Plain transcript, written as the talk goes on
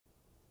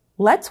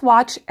Let's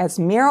watch as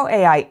Miro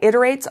AI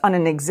iterates on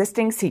an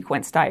existing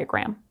sequence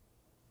diagram.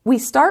 We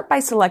start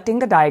by selecting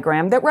the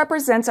diagram that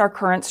represents our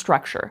current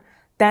structure.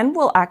 Then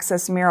we'll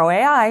access Miro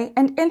AI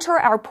and enter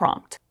our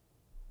prompt.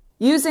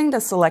 Using the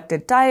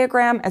selected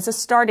diagram as a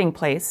starting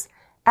place,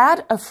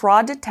 add a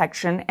fraud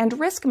detection and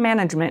risk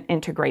management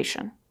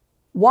integration.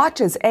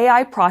 Watch as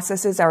AI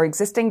processes our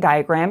existing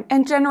diagram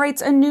and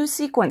generates a new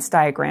sequence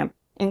diagram,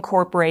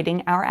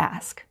 incorporating our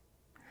ask.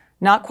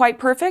 Not quite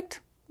perfect?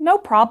 No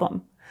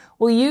problem.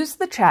 We'll use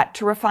the chat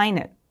to refine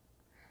it.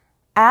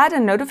 Add a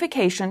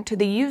notification to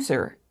the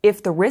user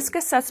if the risk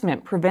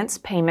assessment prevents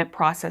payment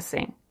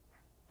processing.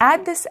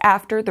 Add this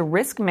after the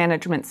risk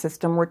management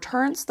system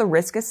returns the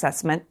risk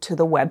assessment to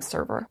the web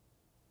server.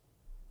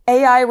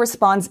 AI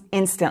responds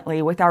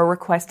instantly with our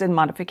requested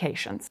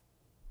modifications.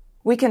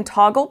 We can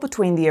toggle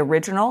between the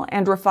original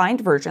and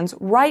refined versions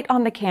right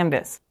on the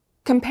canvas,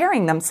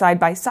 comparing them side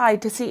by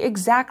side to see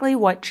exactly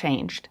what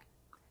changed.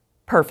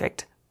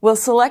 Perfect. We'll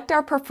select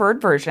our preferred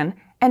version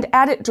and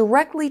add it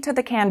directly to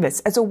the canvas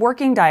as a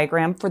working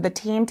diagram for the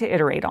team to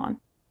iterate on.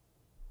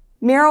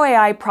 Miro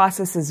AI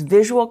processes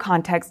visual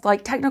context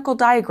like technical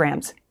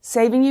diagrams,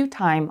 saving you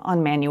time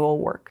on manual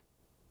work.